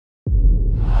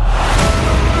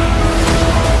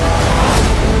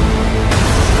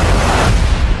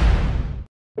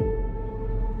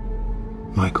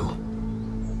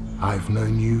I've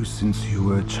known you since you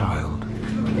were a child.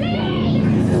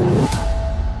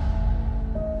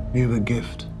 You've a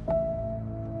gift.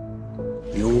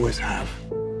 You always have.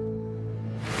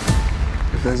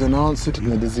 If there's an answer to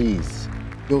your disease,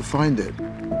 you'll find it.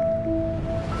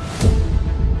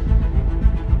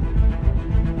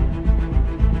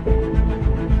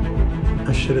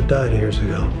 I should have died years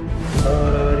ago.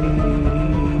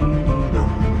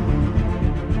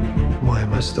 Why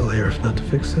am I still here if not to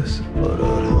fix this?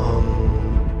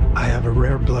 I have a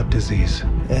rare blood disease,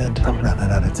 and I'm running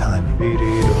out of time.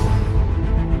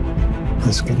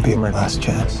 This could be my last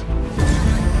chance.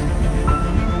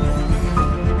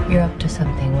 You're up to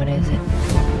something. What is it?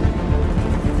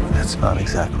 It's not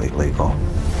exactly legal.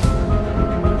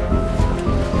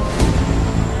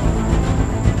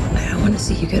 I want to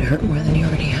see you get hurt more than you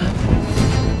already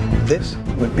have. This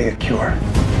would be a cure.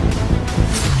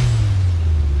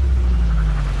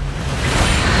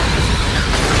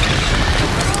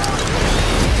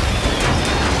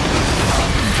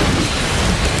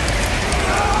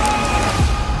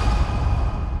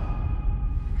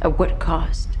 At what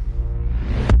cost?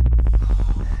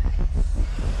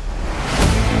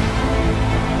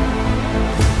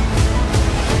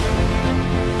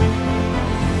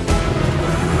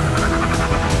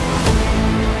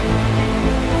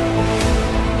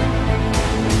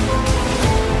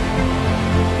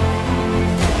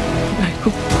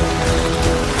 Michael,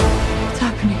 what's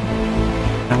happening?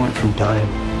 I went from dying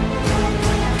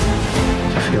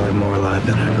to feeling more alive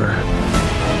than ever.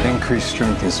 Increased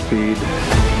strength and speed.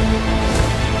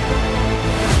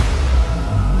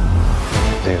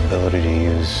 The ability to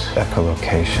use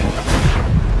echolocation.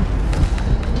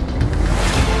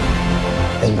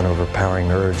 And an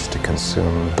overpowering urge to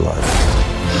consume blood.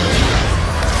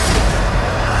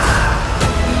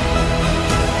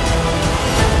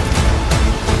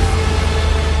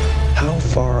 How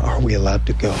far are we allowed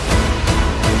to go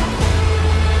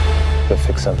to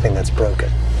fix something that's broken?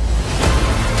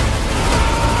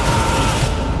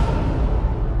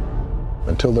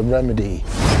 Until the remedy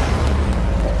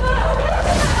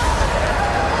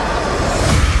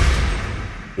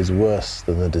is worse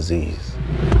than the disease.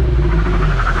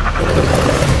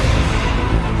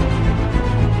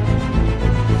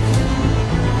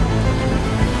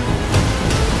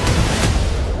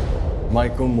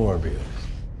 Michael Morbius.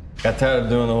 Got tired of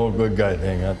doing the whole good guy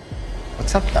thing, huh?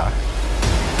 What's up, Doc?